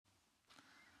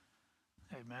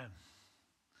Amen.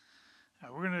 Now,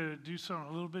 we're going to do something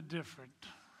a little bit different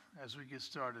as we get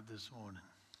started this morning.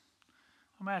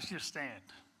 I'm going to ask you to stand.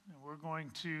 And we're going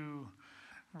to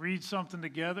read something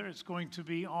together. It's going to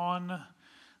be on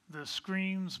the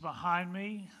screens behind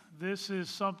me. This is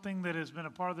something that has been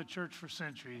a part of the church for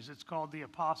centuries. It's called the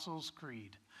Apostles'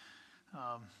 Creed.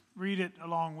 Read it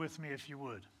along with me if you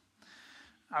would.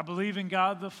 I believe in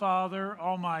God the Father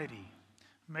Almighty,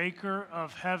 maker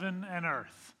of heaven and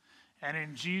earth, and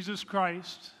in Jesus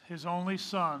Christ, his only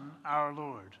Son, our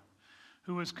Lord,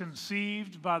 who was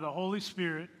conceived by the Holy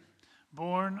Spirit,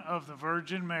 born of the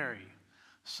Virgin Mary,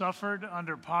 suffered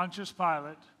under Pontius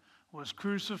Pilate, was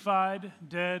crucified,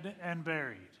 dead, and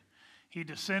buried. He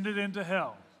descended into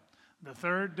hell. The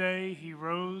third day he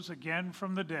rose again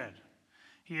from the dead.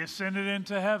 He ascended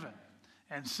into heaven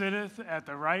and sitteth at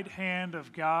the right hand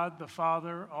of God the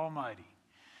Father Almighty.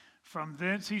 From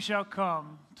thence he shall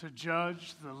come to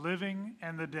judge the living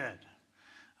and the dead.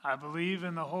 I believe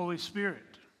in the Holy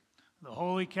Spirit, the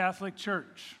Holy Catholic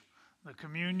Church, the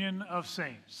communion of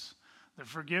saints, the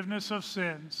forgiveness of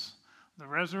sins, the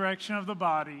resurrection of the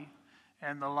body,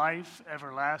 and the life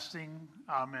everlasting.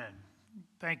 Amen.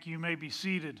 Thank you. You may be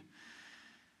seated.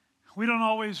 We don't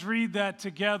always read that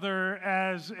together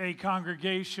as a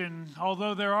congregation,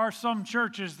 although there are some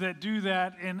churches that do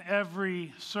that in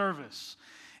every service.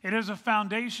 It is a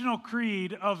foundational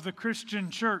creed of the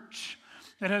Christian church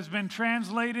that has been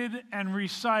translated and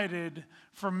recited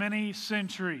for many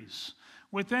centuries.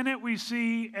 Within it, we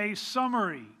see a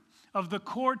summary of the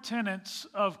core tenets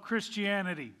of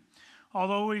Christianity.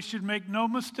 Although we should make no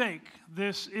mistake,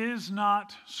 this is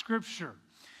not Scripture.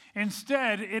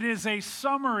 Instead, it is a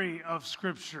summary of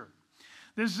Scripture.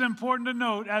 This is important to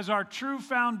note, as our true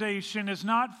foundation is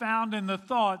not found in the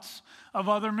thoughts of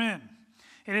other men.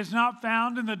 It is not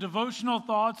found in the devotional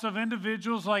thoughts of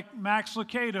individuals like Max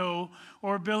Lucado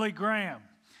or Billy Graham.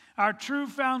 Our true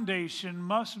foundation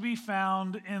must be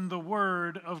found in the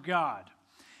Word of God.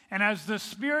 And as the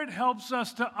Spirit helps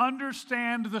us to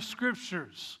understand the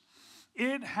Scriptures,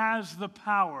 it has the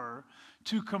power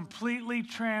to completely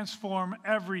transform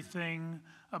everything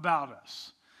about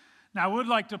us. Now, I would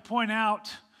like to point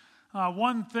out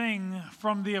one thing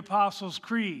from the Apostles'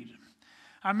 Creed.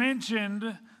 I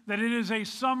mentioned that it is a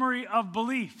summary of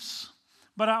beliefs,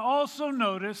 but I also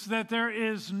noticed that there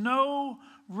is no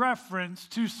reference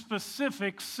to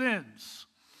specific sins.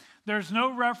 There's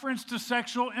no reference to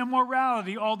sexual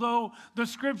immorality, although the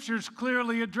Scriptures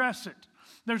clearly address it.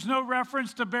 There's no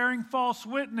reference to bearing false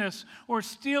witness or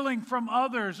stealing from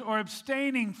others or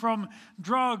abstaining from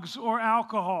drugs or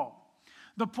alcohol.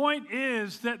 The point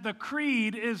is that the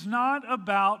creed is not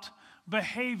about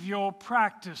behavioral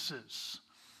practices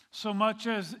so much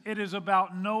as it is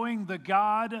about knowing the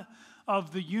God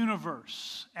of the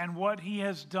universe and what he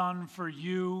has done for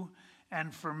you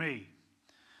and for me.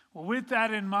 Well, with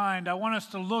that in mind, I want us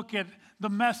to look at the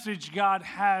message God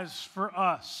has for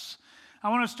us. I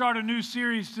want to start a new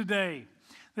series today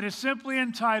that is simply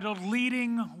entitled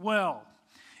Leading Well.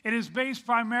 It is based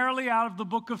primarily out of the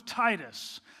book of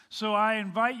Titus. So I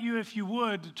invite you, if you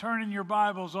would, to turn in your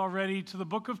Bibles already to the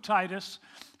book of Titus,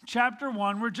 chapter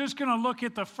 1. We're just going to look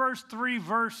at the first 3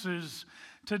 verses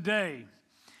today.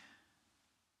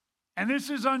 And this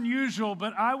is unusual,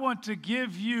 but I want to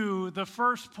give you the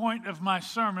first point of my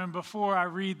sermon before I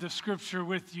read the scripture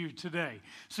with you today.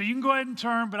 So you can go ahead and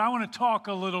turn, but I want to talk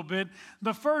a little bit.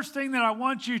 The first thing that I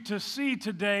want you to see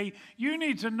today, you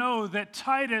need to know that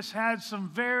Titus had some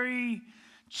very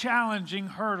challenging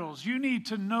hurdles. You need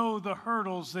to know the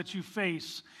hurdles that you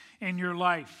face in your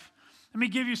life. Let me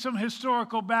give you some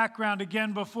historical background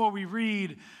again before we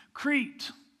read.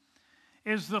 Crete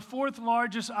is the 4th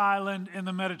largest island in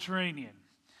the Mediterranean.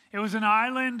 It was an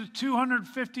island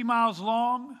 250 miles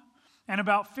long and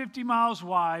about 50 miles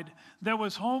wide that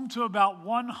was home to about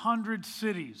 100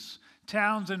 cities,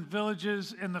 towns, and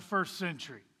villages in the 1st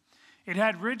century. It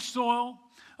had rich soil,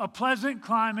 a pleasant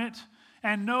climate,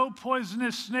 and no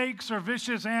poisonous snakes or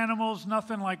vicious animals,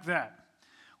 nothing like that.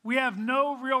 We have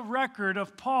no real record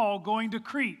of Paul going to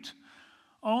Crete,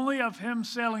 only of him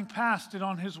sailing past it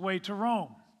on his way to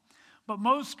Rome. But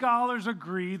most scholars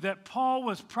agree that Paul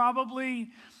was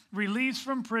probably released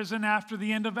from prison after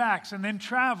the end of Acts and then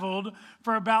traveled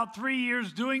for about 3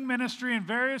 years doing ministry in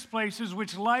various places,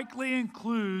 which likely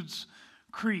includes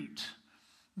Crete.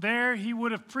 There he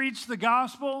would have preached the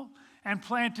gospel and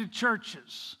planted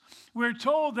churches. We're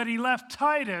told that he left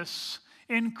Titus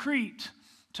in Crete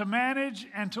to manage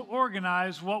and to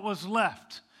organize what was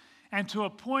left and to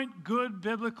appoint good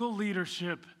biblical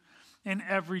leadership in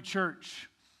every church.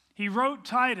 He wrote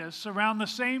Titus around the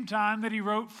same time that he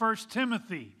wrote 1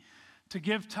 Timothy. to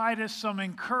give Titus some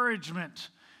encouragement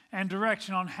and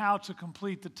direction on how to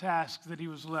complete the task that he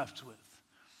was left with.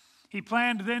 He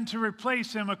planned then to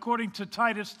replace him according to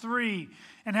Titus 3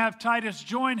 and have Titus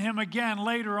join him again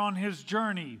later on his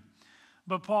journey.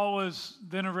 But Paul was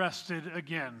then arrested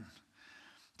again.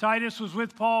 Titus was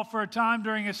with Paul for a time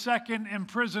during his second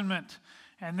imprisonment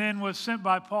and then was sent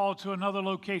by Paul to another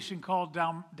location called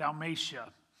Dalmatia.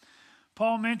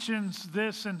 Paul mentions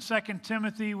this in 2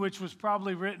 Timothy, which was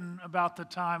probably written about the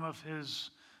time of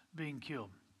his being killed.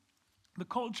 The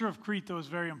culture of Crete, though, is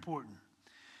very important.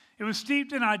 It was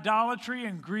steeped in idolatry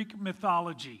and Greek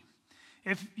mythology.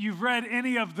 If you've read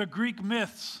any of the Greek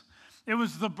myths, it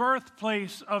was the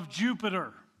birthplace of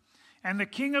Jupiter. And the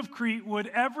king of Crete would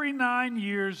every 9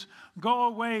 years go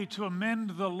away to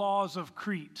amend the laws of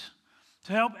Crete.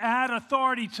 To help add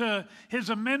authority to his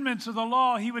amendments of the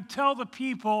law, he would tell the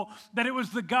people that it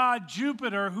was the god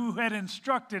Jupiter who had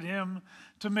instructed him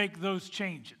to make those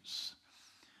changes.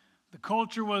 The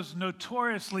culture was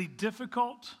notoriously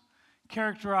difficult,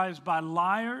 characterized by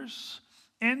liars,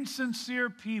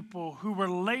 insincere people who were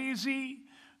lazy,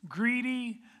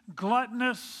 greedy,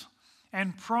 gluttonous,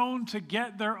 and prone to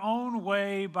get their own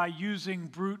way by using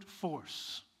brute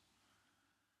force.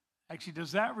 Actually,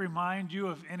 does that remind you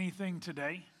of anything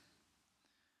today?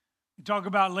 You talk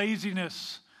about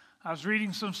laziness. I was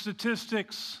reading some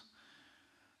statistics.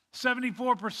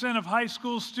 74% of high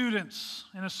school students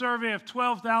in a survey of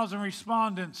 12,000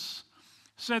 respondents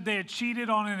said they had cheated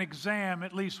on an exam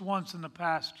at least once in the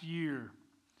past year.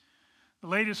 The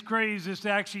latest craze is to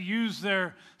actually use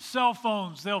their cell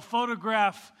phones. They'll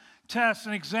photograph tests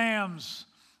and exams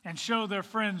and show their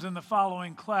friends in the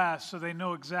following class so they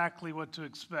know exactly what to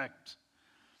expect.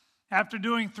 After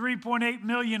doing 3.8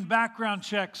 million background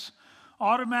checks,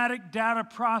 Automatic Data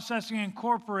Processing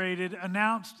Incorporated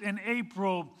announced in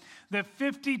April that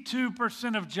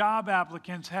 52% of job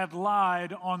applicants had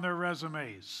lied on their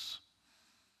resumes.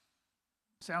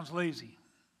 Sounds lazy.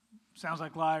 Sounds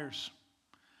like liars.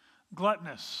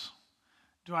 Gluttonous.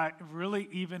 Do I really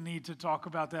even need to talk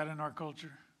about that in our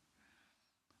culture?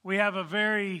 We have a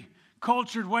very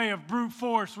cultured way of brute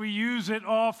force. We use it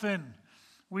often.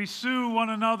 We sue one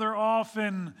another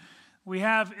often. We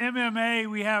have MMA,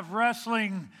 we have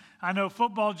wrestling. I know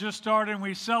football just started and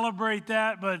we celebrate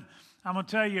that, but I'm going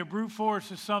to tell you, brute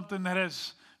force is something that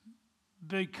has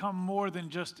become more than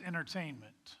just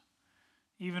entertainment.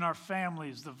 Even our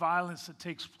families, the violence that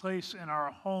takes place in our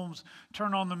homes,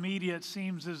 turn on the media, it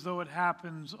seems as though it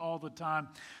happens all the time.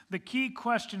 The key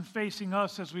question facing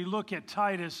us as we look at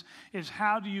Titus is,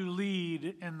 how do you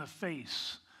lead in the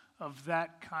face of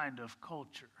that kind of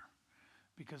culture?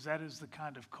 Because that is the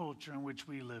kind of culture in which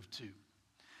we live too.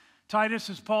 Titus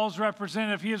is Paul's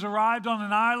representative. He has arrived on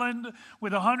an island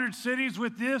with 100 cities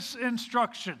with this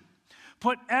instruction: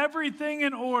 put everything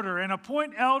in order and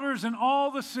appoint elders in all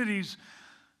the cities.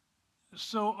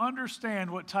 So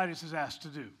understand what Titus is asked to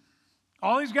do.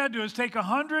 All he's got to do is take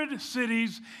 100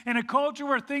 cities in a culture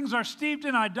where things are steeped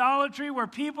in idolatry, where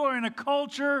people are in a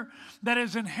culture that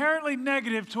is inherently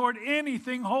negative toward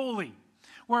anything holy,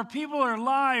 where people are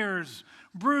liars,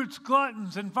 brutes,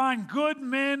 gluttons, and find good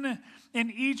men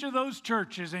in each of those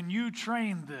churches, and you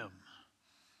train them.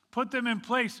 Put them in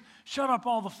place. Shut up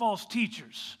all the false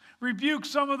teachers. Rebuke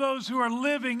some of those who are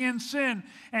living in sin,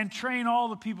 and train all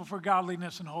the people for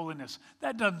godliness and holiness.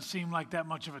 That doesn't seem like that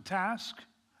much of a task.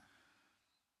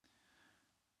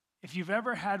 If you've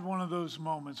ever had one of those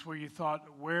moments where you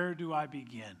thought, where do I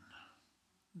begin?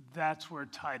 That's where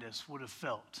Titus would have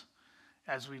felt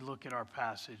as we look at our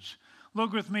passage.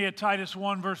 Look with me at Titus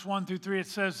 1, verse 1 through 3. It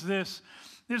says this: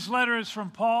 This letter is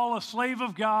from Paul, a slave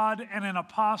of God and an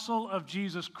apostle of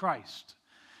Jesus Christ.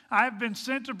 I have been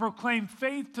sent to proclaim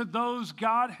faith to those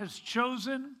God has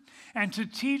chosen and to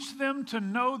teach them to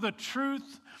know the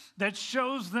truth that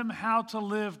shows them how to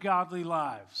live godly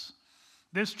lives.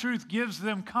 This truth gives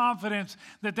them confidence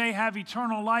that they have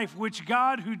eternal life, which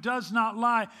God, who does not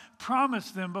lie,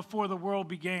 promised them before the world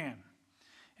began.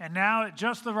 And now, at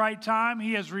just the right time,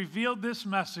 he has revealed this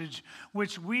message,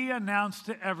 which we announce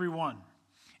to everyone.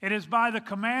 It is by the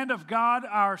command of God,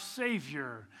 our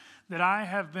Savior, that I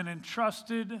have been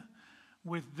entrusted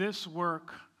with this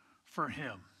work for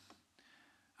him.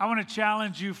 I want to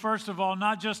challenge you, first of all,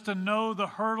 not just to know the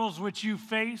hurdles which you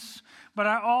face, but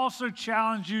I also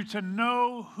challenge you to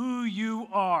know who you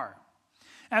are.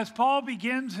 As Paul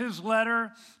begins his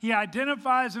letter, he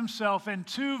identifies himself in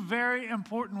two very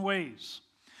important ways.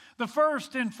 The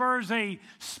first infers a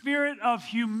spirit of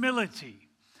humility,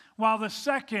 while the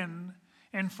second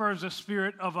infers a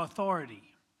spirit of authority.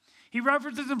 He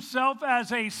references himself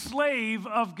as a slave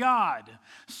of God.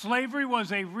 Slavery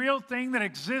was a real thing that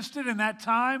existed in that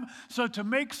time, so to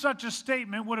make such a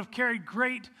statement would have carried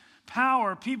great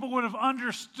power. People would have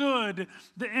understood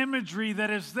the imagery that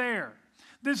is there.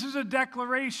 This is a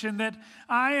declaration that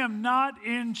I am not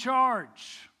in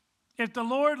charge. If the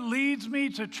Lord leads me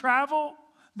to travel,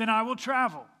 then I will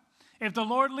travel. If the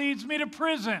Lord leads me to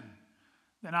prison,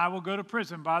 then I will go to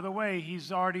prison. By the way,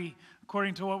 he's already,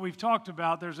 according to what we've talked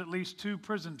about, there's at least 2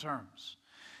 prison terms.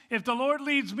 If the Lord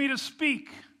leads me to speak,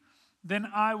 then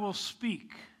I will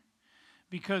speak,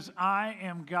 because I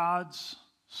am God's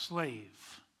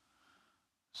slave.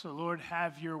 So Lord,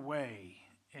 have your way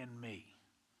in me.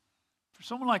 For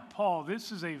someone like Paul,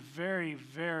 this is a very,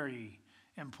 very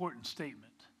important statement.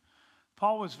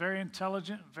 Paul was very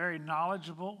intelligent, very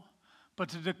knowledgeable, but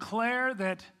to declare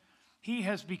that he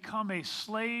has become a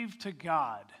slave to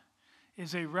God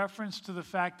is a reference to the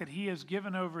fact that he has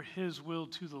given over his will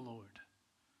to the Lord.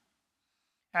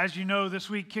 As you know, this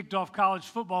week kicked off college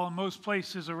football in most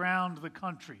places around the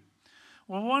country.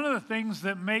 Well, one of the things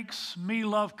that makes me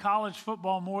love college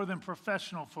football more than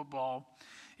professional football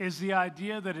is the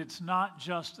idea that it's not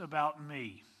just about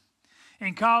me.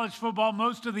 In college football,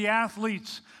 most of the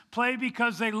athletes play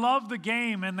because they love the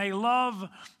game and they love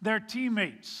their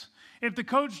teammates. If the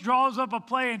coach draws up a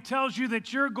play and tells you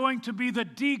that you're going to be the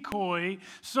decoy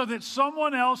so that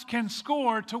someone else can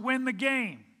score to win the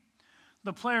game,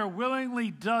 the player willingly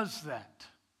does that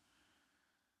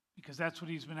because that's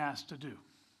what he's been asked to do.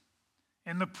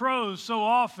 In the pros, so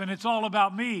often it's all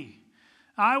about me.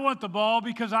 I want the ball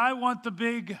because I want the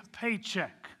big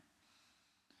paycheck.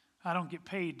 I don't get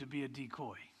paid to be a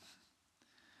decoy.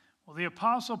 Well, the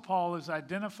Apostle Paul is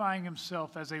identifying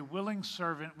himself as a willing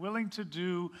servant, willing to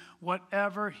do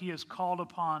whatever he is called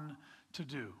upon to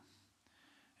do.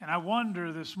 And I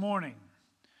wonder this morning,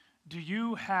 do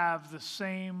you have the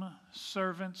same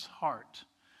servant's heart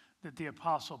that the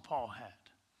Apostle Paul had?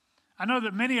 I know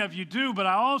that many of you do, but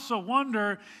I also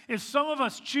wonder if some of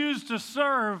us choose to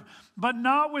serve, but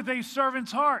not with a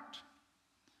servant's heart.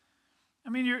 I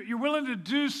mean, you're willing to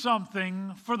do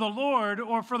something for the Lord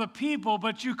or for the people,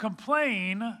 but you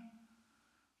complain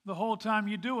the whole time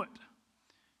you do it.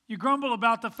 You grumble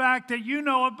about the fact that you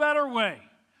know a better way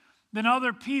than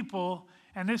other people,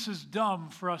 and this is dumb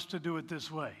for us to do it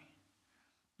this way.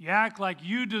 You act like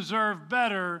you deserve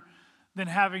better than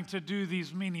having to do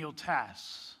these menial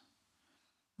tasks.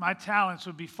 My talents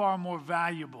would be far more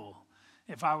valuable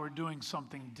if I were doing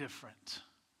something different.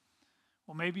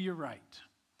 Well, maybe you're right.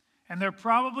 And there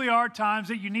probably are times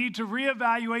that you need to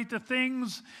reevaluate the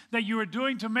things that you are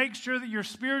doing to make sure that your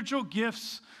spiritual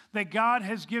gifts that God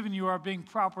has given you are being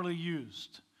properly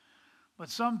used. But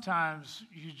sometimes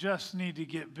you just need to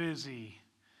get busy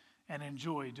and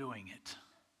enjoy doing it.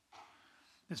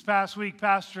 This past week,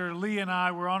 Pastor Lee and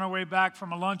I were on our way back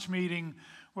from a lunch meeting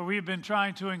where we have been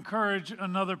trying to encourage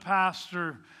another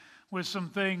pastor with some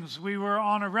things. We were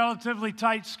on a relatively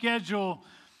tight schedule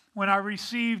when I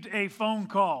received a phone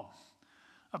call.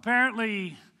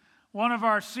 Apparently, one of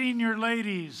our senior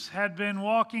ladies had been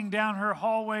walking down her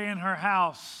hallway in her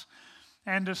house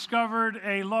and discovered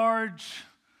a large,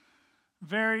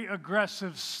 very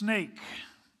aggressive snake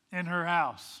in her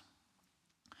house.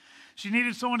 She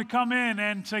needed someone to come in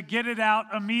and to get it out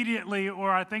immediately, or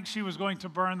I think she was going to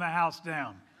burn the house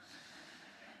down.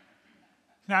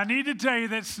 Now, I need to tell you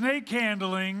that snake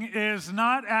handling is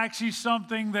not actually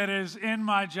something that is in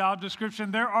my job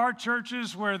description. There are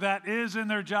churches where that is in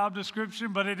their job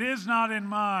description, but it is not in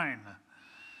mine.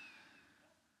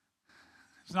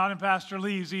 It's not in Pastor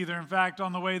Lee's either. In fact,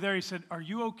 on the way there, he said, "Are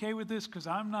you okay with this? Because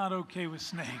I'm not okay with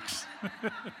snakes."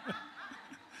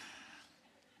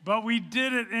 But we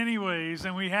did it anyways,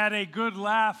 and we had a good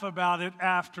laugh about it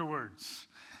afterwards.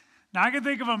 Now, I can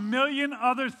think of a million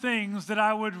other things that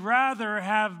I would rather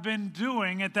have been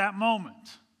doing at that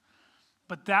moment.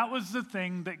 But that was the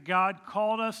thing that God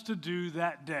called us to do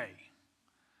that day.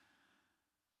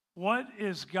 What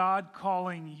is God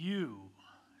calling you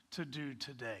to do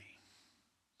today?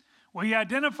 Well, he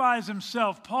identifies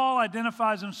himself, Paul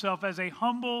identifies himself as a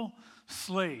humble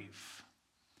slave.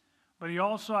 But he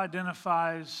also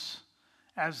identifies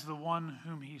as the one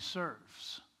whom he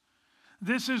serves.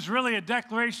 This is really a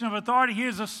declaration of authority. He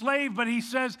is a slave, but he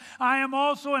says, I am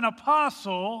also an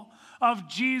apostle of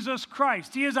Jesus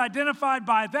Christ. He is identified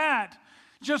by that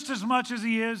just as much as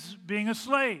he is being a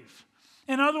slave.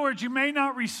 In other words, you may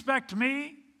not respect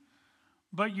me,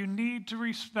 but you need to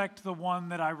respect the one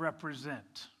that I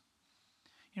represent.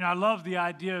 You know, I love the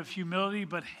idea of humility,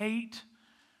 but hate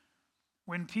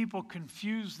when people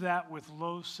confuse that with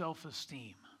low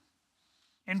self-esteem.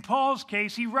 In Paul's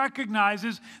case, he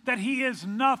recognizes that he is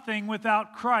nothing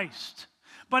without Christ,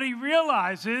 but he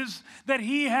realizes that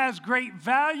he has great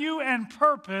value and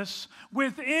purpose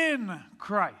within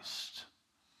Christ.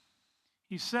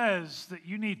 He says that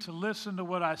you need to listen to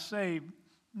what I say,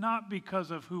 not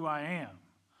because of who I am,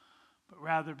 but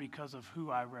rather because of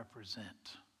who I represent.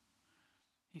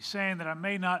 He's saying that I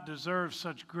may not deserve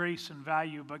such grace and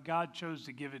value, but God chose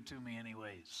to give it to me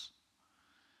anyways.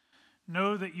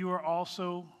 Know that you are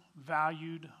also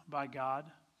valued by God,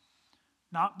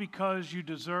 not because you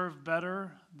deserve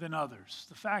better than others.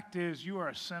 The fact is, you are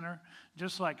a sinner,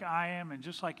 just like I am, and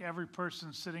just like every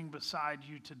person sitting beside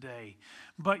you today.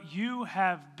 But you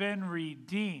have been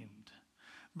redeemed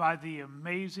by the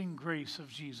amazing grace of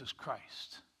Jesus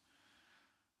Christ.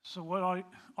 So what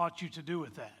ought you to do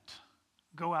with that?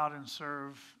 Go out and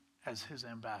serve as his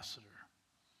ambassador.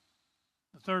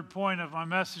 The third point of my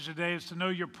message today is to know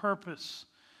your purpose.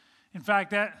 In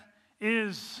fact, that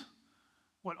is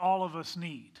what all of us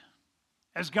need.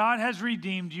 As God has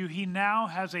redeemed you, he now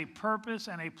has a purpose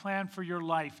and a plan for your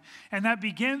life. And that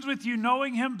begins with you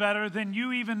knowing him better than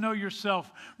you even know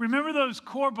yourself. Remember those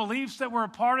core beliefs that were a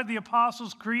part of the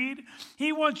Apostles' Creed?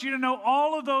 He wants you to know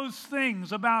all of those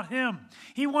things about him.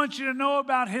 He wants you to know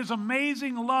about his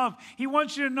amazing love. He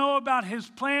wants you to know about his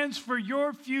plans for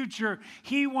your future.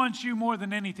 He wants you more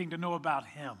than anything to know about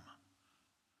him.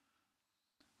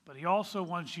 But he also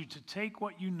wants you to take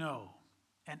what you know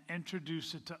and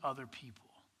introduce it to other people.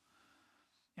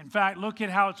 In fact, look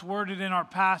at how it's worded in our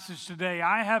passage today.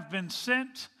 I have been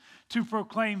sent to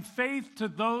proclaim faith to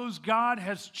those God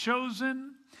has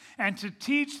chosen and to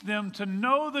teach them to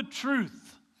know the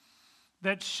truth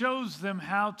that shows them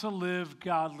how to live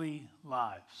godly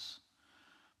lives.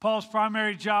 Paul's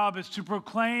primary job is to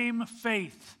proclaim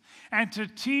faith and to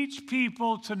teach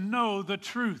people to know the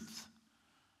truth.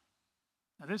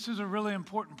 Now, this is a really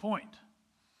important point.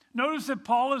 Notice that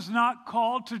Paul is not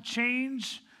called to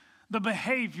change the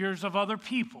behaviors of other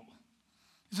people.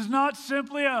 This is not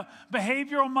simply a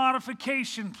behavioral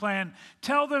modification plan.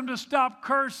 Tell them to stop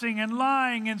cursing and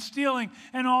lying and stealing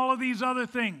and all of these other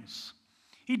things.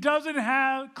 He doesn't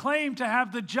claim to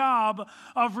have the job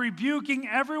of rebuking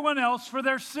everyone else for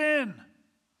their sin.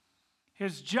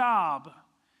 His job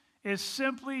is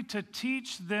simply to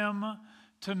teach them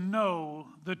to know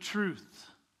the truth.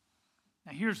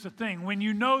 Now, here's the thing. When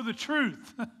you know the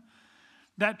truth,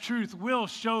 that truth will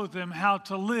show them how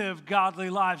to live godly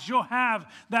lives. You'll have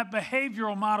that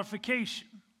behavioral modification.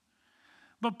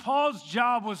 But Paul's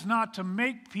job was not to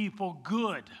make people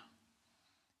good.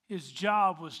 His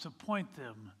job was to point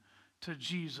them to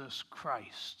Jesus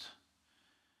Christ.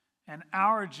 And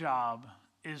our job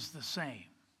is the same.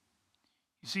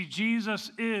 You see, Jesus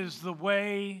is the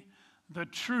way, the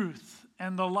truth,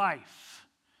 and the life.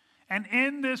 And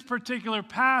in this particular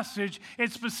passage,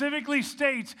 it specifically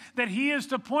states that he is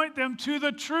to point them to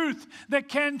the truth that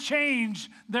can change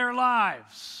their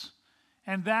lives.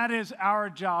 And that is our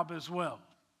job as well,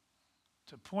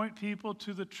 to point people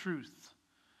to the truth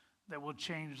that will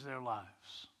change their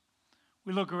lives.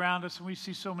 We look around us and we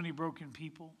see so many broken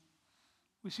people.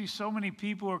 We see so many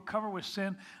people who are covered with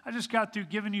sin. I just got through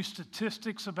giving you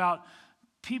statistics about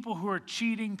people who are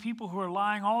cheating, people who are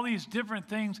lying, all these different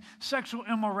things. Sexual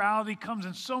immorality comes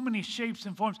in so many shapes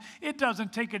and forms. It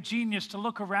doesn't take a genius to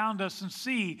look around us and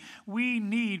see we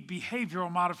need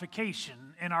behavioral modification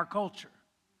in our culture.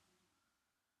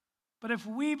 But if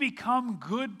we become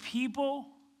good people,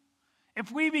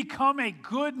 if we become a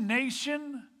good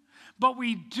nation, but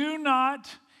we do not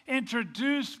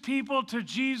introduce people to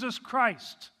Jesus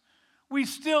Christ, we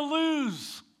still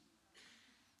lose.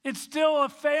 It's still a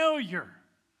failure.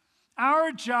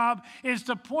 Our job is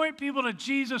to point people to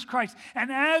Jesus Christ.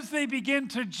 And as they begin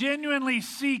to genuinely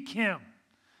seek him,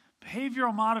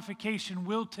 behavioral modification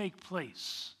will take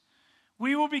place.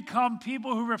 We will become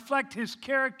people who reflect his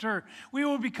character. We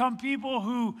will become people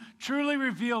who truly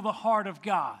reveal the heart of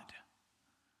God.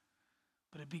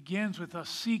 But it begins with us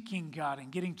seeking God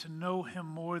and getting to know him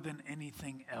more than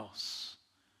anything else.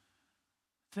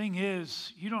 Thing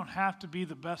is, you don't have to be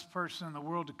the best person in the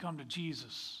world to come to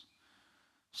Jesus.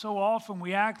 So often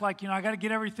we act like, I got to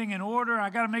get everything in order. I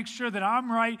got to make sure that I'm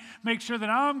right, make sure that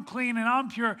I'm clean and I'm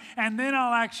pure, and then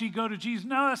I'll actually go to Jesus.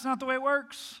 No, that's not the way it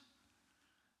works.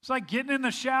 It's like getting in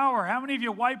the shower. How many of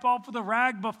you wipe off with a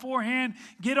rag beforehand,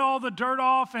 get all the dirt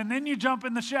off, and then you jump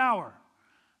in the shower?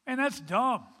 And that's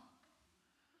dumb.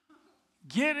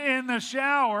 Get in the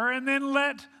shower and then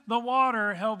let the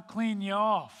water help clean you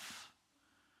off.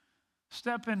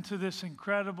 Step into this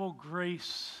incredible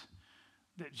grace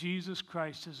that Jesus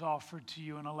Christ has offered to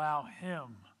you and allow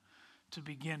him to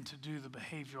begin to do the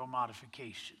behavioral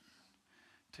modification.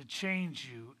 to change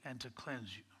you, and to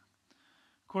cleanse you.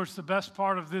 Of course, the best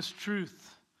part of this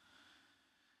truth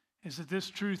is that this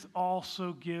truth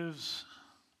also gives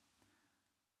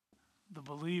the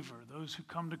believer, those who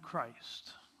come to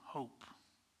Christ, hope.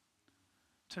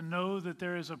 To know that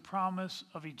there is a promise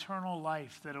of eternal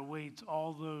life that awaits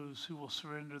all those who will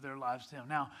surrender their lives to Him.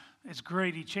 Now, it's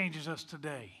great He changes us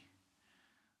today,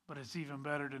 but it's even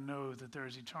better to know that there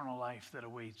is eternal life that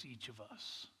awaits each of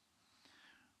us.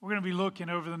 We're going to be looking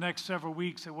over the next several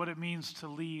weeks at what it means to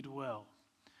lead well.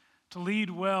 To lead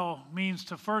well means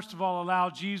to, first of all, allow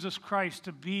Jesus Christ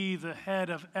to be the head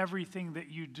of everything that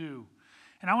you do.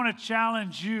 And I want to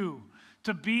challenge you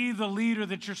to be the leader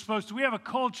that you're supposed to. We have a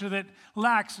culture that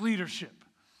lacks leadership.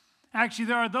 Actually,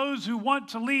 there are those who want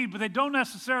to lead, but they don't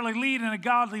necessarily lead in a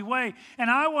godly way. And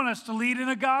I want us to lead in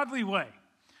a godly way,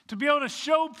 to be able to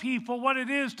show people what it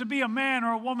is to be a man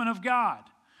or a woman of God.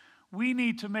 We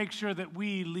need to make sure that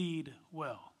we lead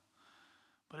well.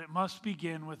 But it must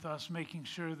begin with us making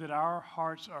sure that our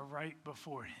hearts are right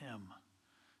before Him,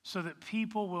 so that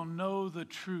people will know the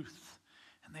truth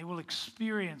and they will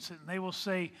experience it and they will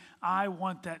say, I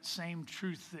want that same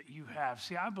truth that you have.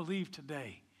 See, I believe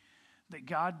today that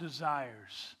God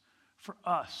desires for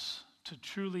us to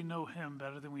truly know Him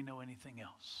better than we know anything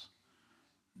else.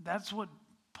 That's what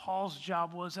Paul's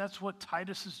job was. That's what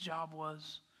Titus's job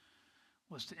was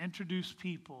to introduce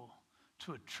people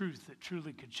to a truth that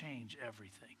truly could change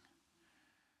everything.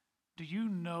 Do you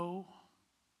know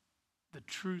the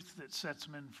truth that sets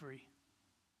men free?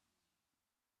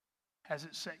 Has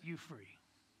it set you free?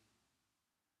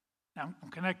 Now, I'm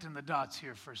connecting the dots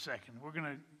here for a second. We're going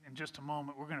to, in just a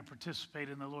moment, we're going to participate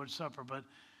in the Lord's Supper. But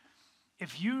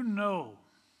if you know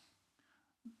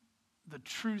the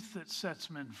truth that sets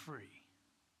men free,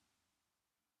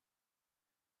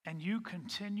 and you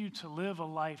continue to live a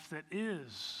life that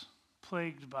is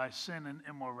plagued by sin and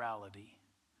immorality,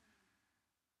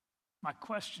 my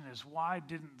question is, why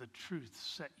didn't the truth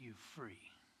set you free?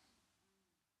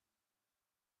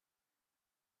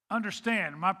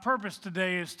 Understand, my purpose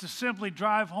today is to simply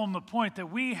drive home the point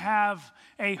that we have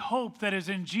a hope that is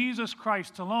in Jesus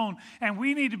Christ alone, and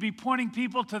we need to be pointing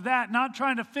people to that, not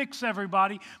trying to fix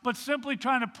everybody, but simply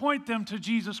trying to point them to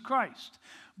Jesus Christ.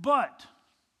 But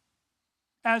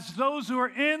as those who are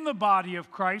in the body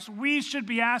of Christ, we should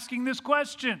be asking this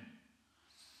question.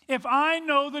 If I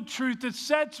know the truth that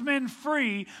sets men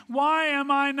free, why am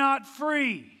I not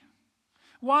free?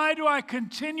 Why do I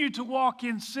continue to walk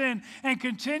in sin and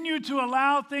continue to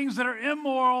allow things that are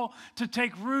immoral to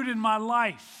take root in my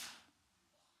life?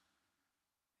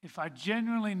 If I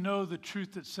genuinely know the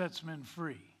truth that sets men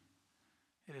free,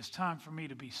 it is time for me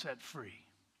to be set free.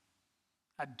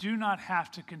 I do not have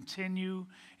to continue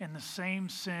in the same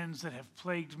sins that have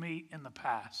plagued me in the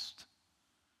past.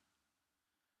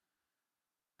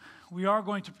 We are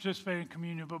going to participate in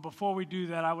communion, but before we do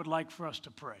that, I would like for us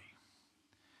to pray.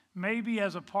 Maybe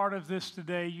as a part of this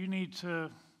today, you need to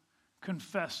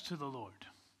confess to the Lord.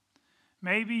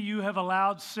 Maybe you have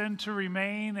allowed sin to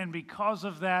remain, and because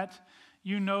of that,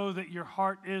 you know that your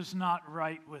heart is not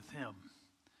right with Him.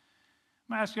 I'm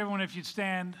going to ask everyone if you'd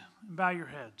stand and bow your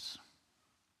heads.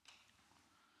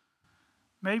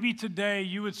 Maybe today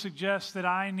you would suggest that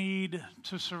I need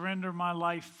to surrender my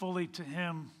life fully to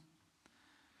Him.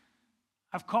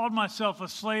 I've called myself a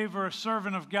slave or a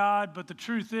servant of God, but the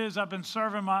truth is I've been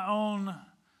serving my own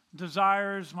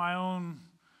desires, my own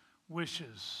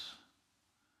wishes.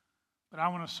 But I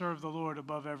want to serve the Lord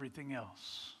above everything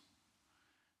else.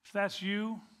 If that's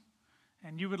you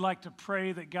and you would like to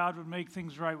pray that God would make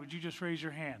things right, would you just raise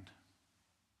your hand?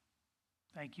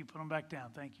 Thank you. Put them back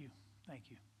down. Thank you. Thank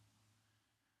you.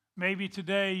 Maybe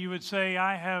today you would say,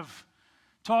 I have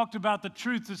talked about the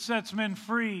truth that sets men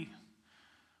free,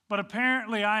 but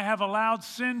apparently I have allowed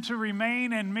sin to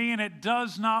remain in me and it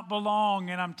does not belong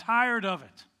and I'm tired of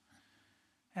it.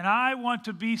 And I want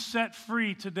to be set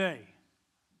free today.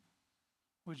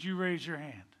 Would you raise your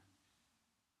hand?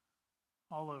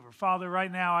 All over. Father,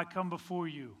 right now I come before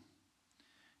you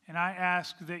and I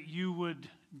ask that you would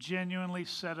genuinely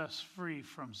set us free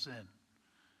from sin.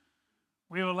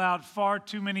 We have allowed far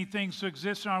too many things to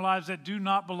exist in our lives that do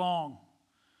not belong.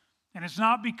 And it's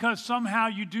not because somehow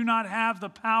you do not have the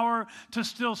power to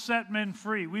still set men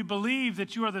free. We believe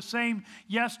that you are the same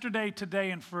yesterday,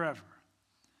 today, and forever.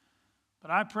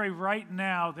 But I pray right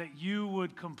now that you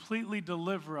would completely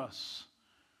deliver us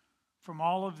from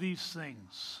all of these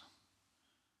things.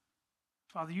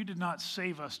 Father, you did not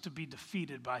save us to be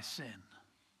defeated by sin.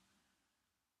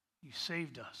 You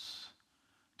saved us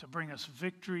to bring us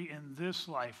victory in this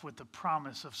life with the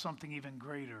promise of something even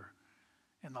greater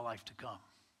in the life to come.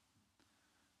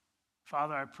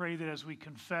 Father, I pray that as we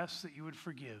confess that you would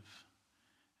forgive,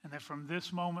 and that from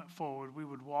this moment forward we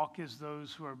would walk as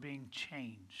those who are being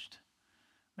changed.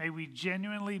 May we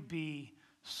genuinely be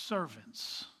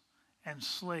servants and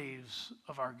slaves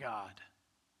of our God,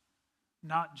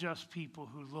 not just people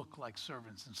who look like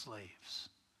servants and slaves.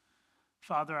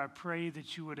 Father, I pray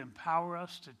that you would empower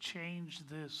us to change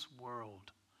this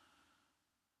world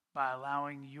by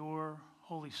allowing your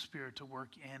Holy Spirit to work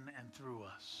in and through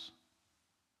us.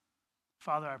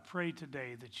 Father, I pray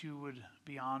today that you would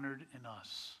be honored in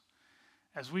us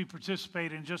as we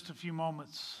participate in just a few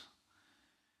moments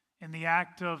in the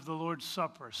act of the Lord's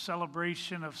Supper,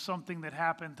 celebration of something that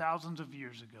happened thousands of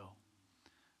years ago.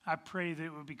 I pray that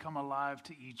it would become alive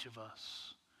to each of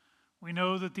us. We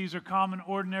know that these are common,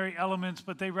 ordinary elements,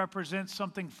 but they represent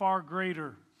something far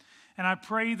greater. And I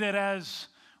pray that as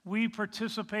we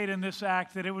participate in this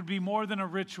act, that it would be more than a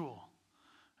ritual.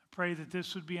 I pray that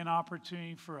this would be an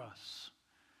opportunity for us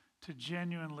to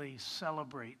genuinely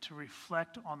celebrate, to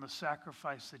reflect on the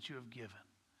sacrifice that you have given.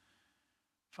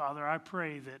 Father, I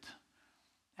pray that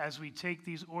as we take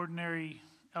these ordinary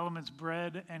elements,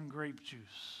 bread and grape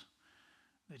juice,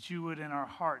 that you would in our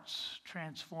hearts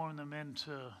transform them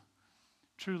into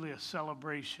truly a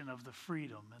celebration of the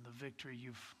freedom and the victory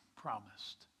you've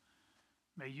promised.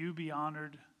 May you be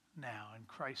honored now. In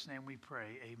Christ's name we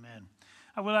pray, amen.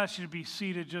 I will ask you to be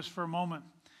seated just for a moment,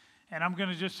 and I'm going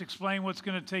to just explain what's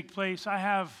going to take place. I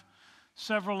have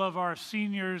several of our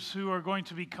seniors who are going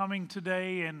to be coming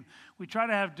today, and we try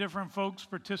to have different folks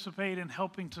participate in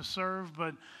helping to serve,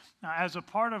 but as a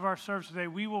part of our service today,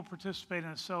 we will participate in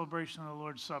a celebration of the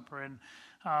Lord's Supper, and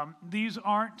these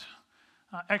aren't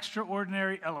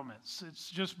extraordinary elements. It's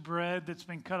just bread that's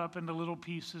been cut up into little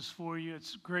pieces for you.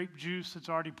 It's grape juice that's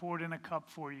already poured in a cup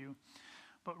for you.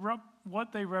 But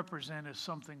what they represent is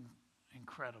something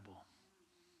incredible.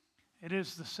 It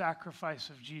is the sacrifice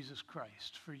of Jesus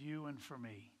Christ for you and for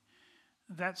me.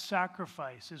 That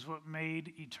sacrifice is what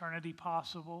made eternity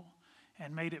possible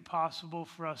and made it possible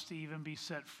for us to even be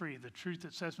set free. The truth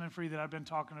that sets men free that I've been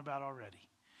talking about already.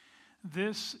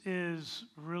 This is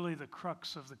really the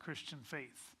crux of the Christian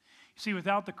faith. You see,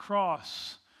 without the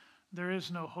cross, there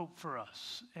is no hope for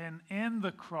us. And in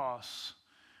the cross,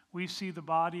 we see the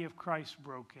body of Christ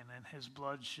broken and his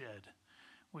blood shed,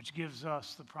 which gives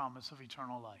us the promise of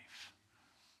eternal life.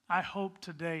 I hope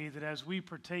today that as we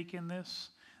partake in this,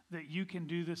 that you can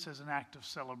do this as an act of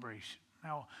celebration.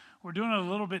 Now, we're doing it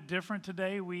a little bit different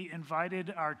today. We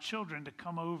invited our children to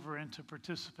come over and to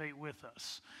participate with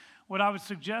us. What I would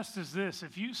suggest is this: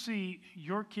 if you see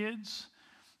your kids,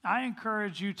 I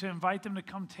encourage you to invite them to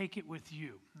come take it with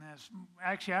you.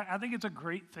 Actually, I think it's a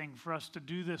great thing for us to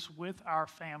do this with our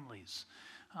families.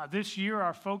 This year,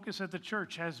 our focus at the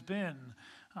church has been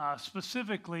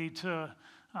specifically to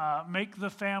make the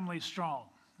family strong,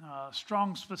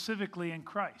 strong specifically in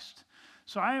Christ.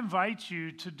 So I invite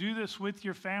you to do this with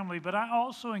your family, but I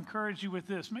also encourage you with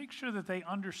this. Make sure that they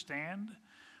understand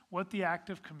what the act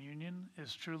of communion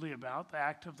is truly about, the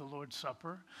act of the Lord's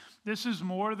Supper. This is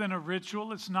more than a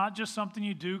ritual. It's not just something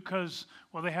you do because,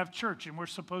 well, they have church and we're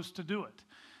supposed to do it.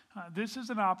 This is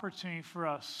an opportunity for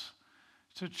us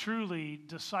to truly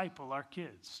disciple our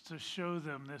kids, to show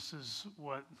them this is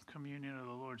what communion or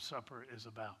the Lord's Supper is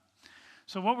about.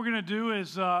 So what we're going to do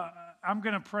is I'm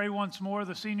going to pray once more.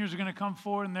 The seniors are going to come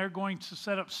forward, and they're going to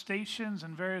set up stations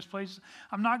in various places.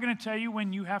 I'm not going to tell you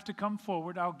when you have to come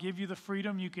forward. I'll give you the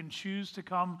freedom. You can choose to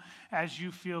come as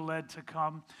you feel led to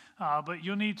come. But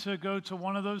you'll need to go to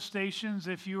one of those stations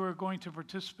if you are going to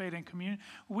participate in communion.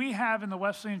 We have in the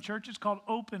Wesleyan Church, it's called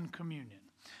Open Communion.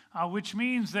 Which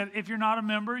means that if you're not a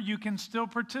member, you can still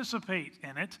participate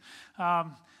in it.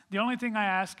 The only thing I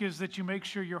ask is that you make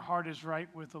sure your heart is right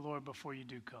with the Lord before you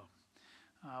do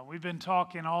come. We've been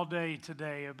talking all day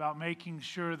today about making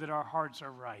sure that our hearts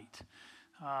are right.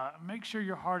 Make sure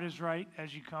your heart is right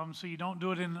as you come so you don't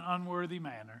do it in an unworthy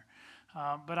manner.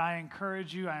 But I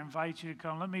encourage you, I invite you to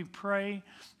come. Let me pray,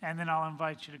 and then I'll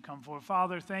invite you to come forward.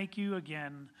 Father, thank you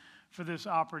again for this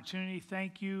opportunity.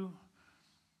 Thank you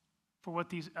for what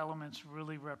these elements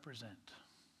really represent.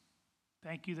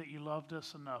 Thank you that you loved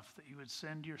us enough that you would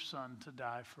send your Son to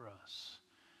die for us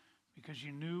because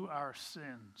you knew our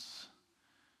sins,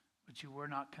 but you were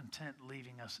not content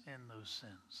leaving us in those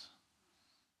sins.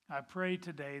 I pray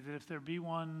today that if there be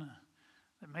one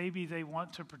that maybe they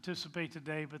want to participate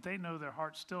today, but they know their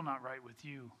heart's still not right with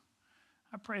you,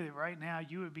 I pray that right now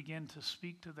you would begin to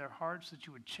speak to their hearts, that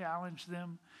you would challenge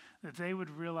them, that they would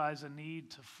realize a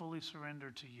need to fully surrender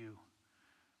to you.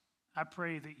 I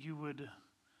pray that you would,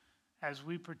 as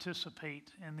we participate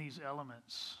in these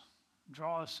elements,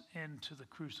 draw us into the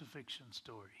crucifixion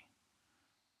story.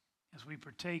 As we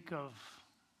partake of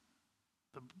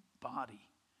the body,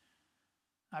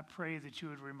 I pray that you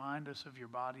would remind us of your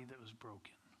body that was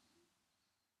broken.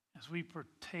 As we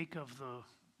partake of the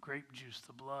grape juice,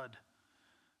 the blood,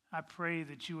 I pray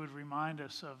that you would remind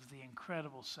us of the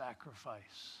incredible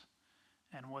sacrifice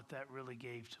and what that really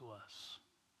gave to us.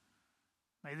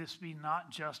 May this be not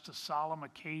just a solemn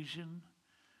occasion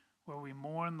where we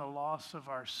mourn the loss of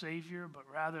our Savior, but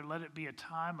rather let it be a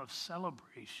time of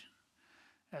celebration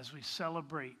as we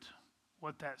celebrate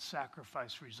what that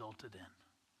sacrifice resulted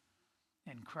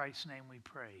in. In Christ's name we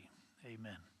pray.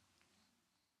 Amen.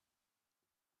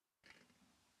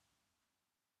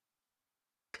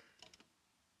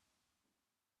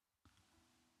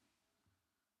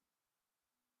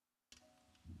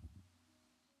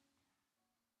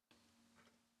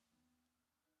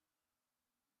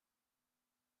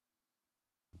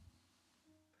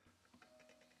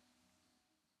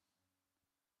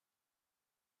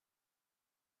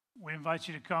 We invite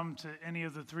you to come to any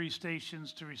of the three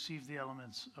stations to receive the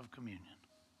elements of communion.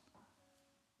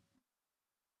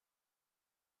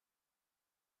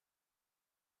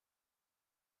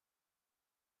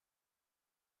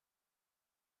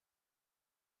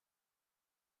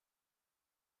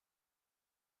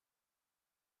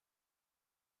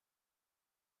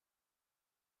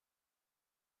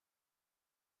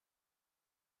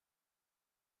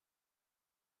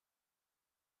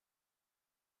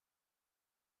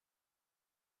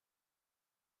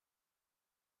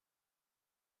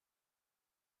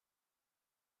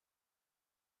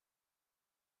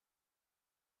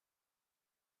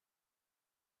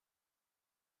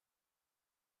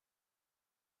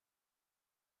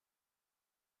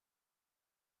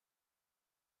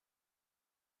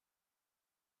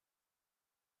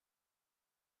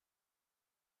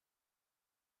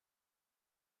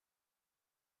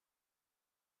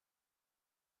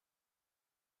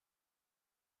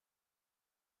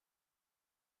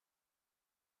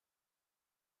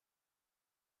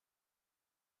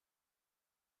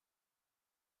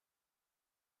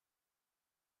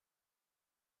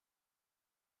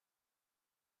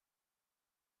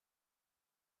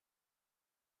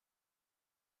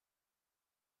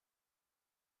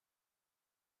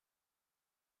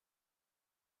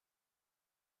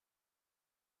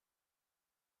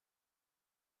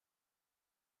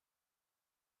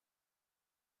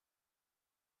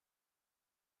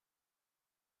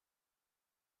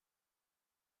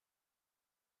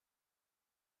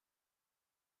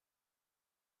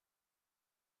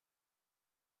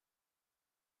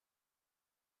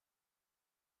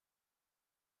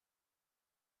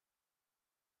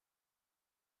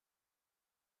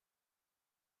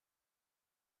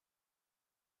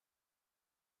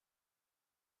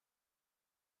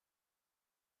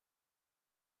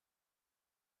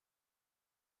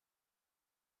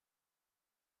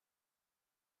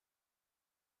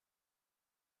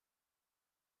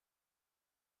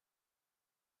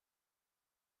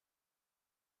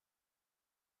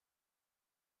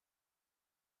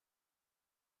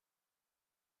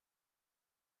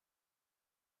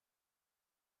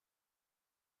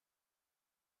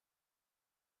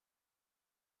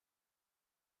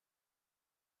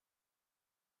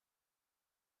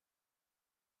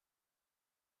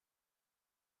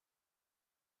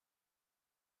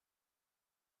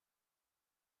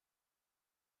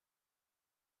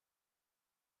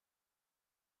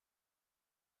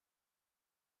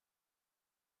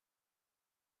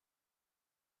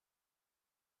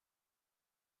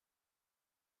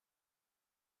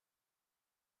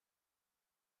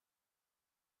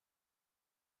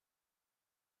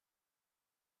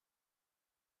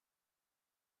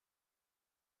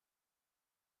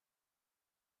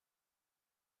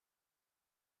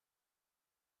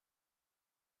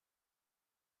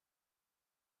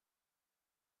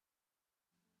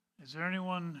 Is there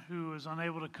anyone who is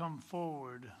unable to come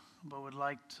forward but would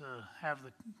like to have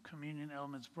the communion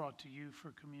elements brought to you for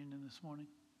communion this morning?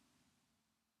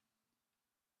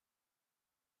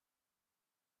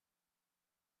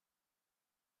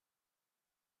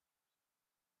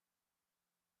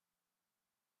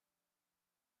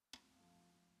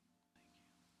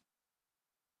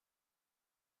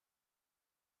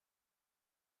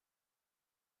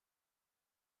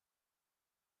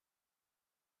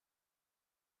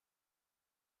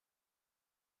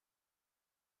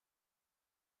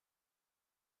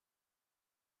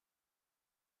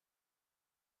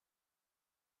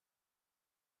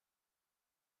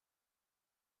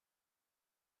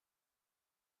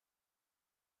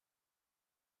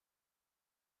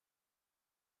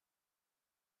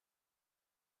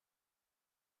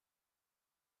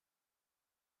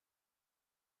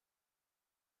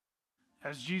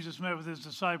 As Jesus met with his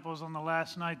disciples on the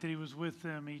last night that he was with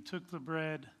them, he took the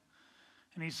bread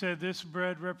and he said, "This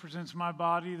bread represents my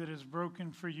body that is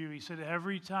broken for you." He said,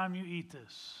 "Every time you eat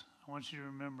this, I want you to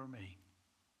remember me."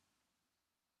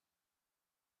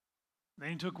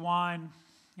 Then he took wine.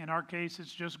 In our case,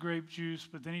 it's just grape juice,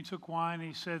 but then he took wine and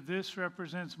he said, "This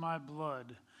represents my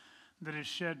blood that is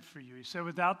shed for you." He said,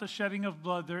 "Without the shedding of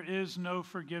blood, there is no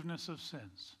forgiveness of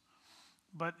sins.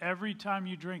 But every time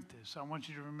you drink this, I want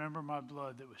you to remember my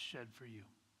blood that was shed for you."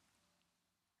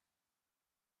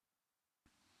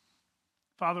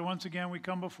 Father, once again, we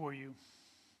come before you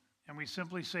and we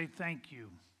simply say thank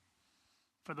you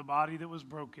for the body that was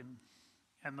broken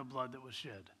and the blood that was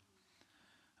shed.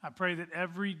 I pray that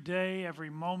every day, every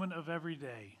moment of every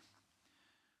day,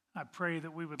 I pray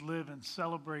that we would live in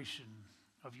celebration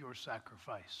of your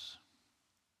sacrifice.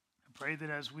 I pray that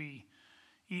as we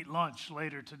eat lunch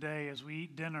later today, as we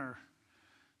eat dinner,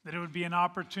 that it would be an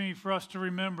opportunity for us to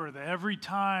remember that every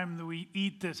time that we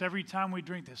eat this, every time we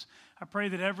drink this, I pray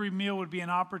that every meal would be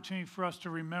an opportunity for us to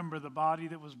remember the body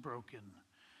that was broken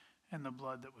and the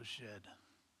blood that was shed.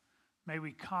 May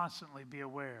we constantly be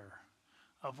aware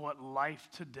of what life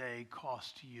today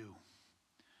cost you.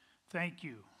 Thank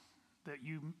you that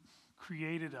you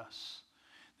created us,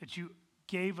 that you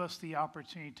gave us the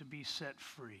opportunity to be set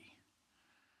free.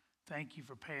 Thank you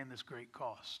for paying this great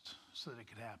cost so that it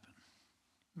could happen.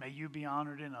 May you be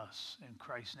honored in us. In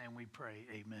Christ's name we pray,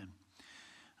 amen.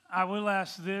 I will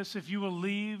ask this, if you will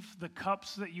leave the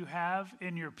cups that you have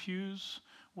in your pews,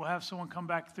 we'll have someone come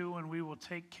back through and we will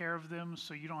take care of them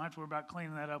so you don't have to worry about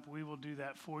cleaning that up. We will do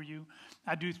that for you.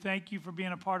 I do thank you for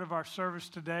being a part of our service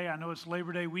today. I know it's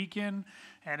Labor Day weekend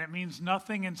and it means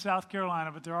nothing in South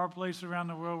Carolina, but there are places around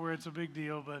the world where it's a big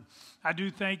deal. But I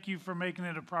do thank you for making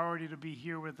it a priority to be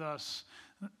here with us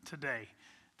today.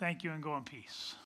 Thank you and go in peace.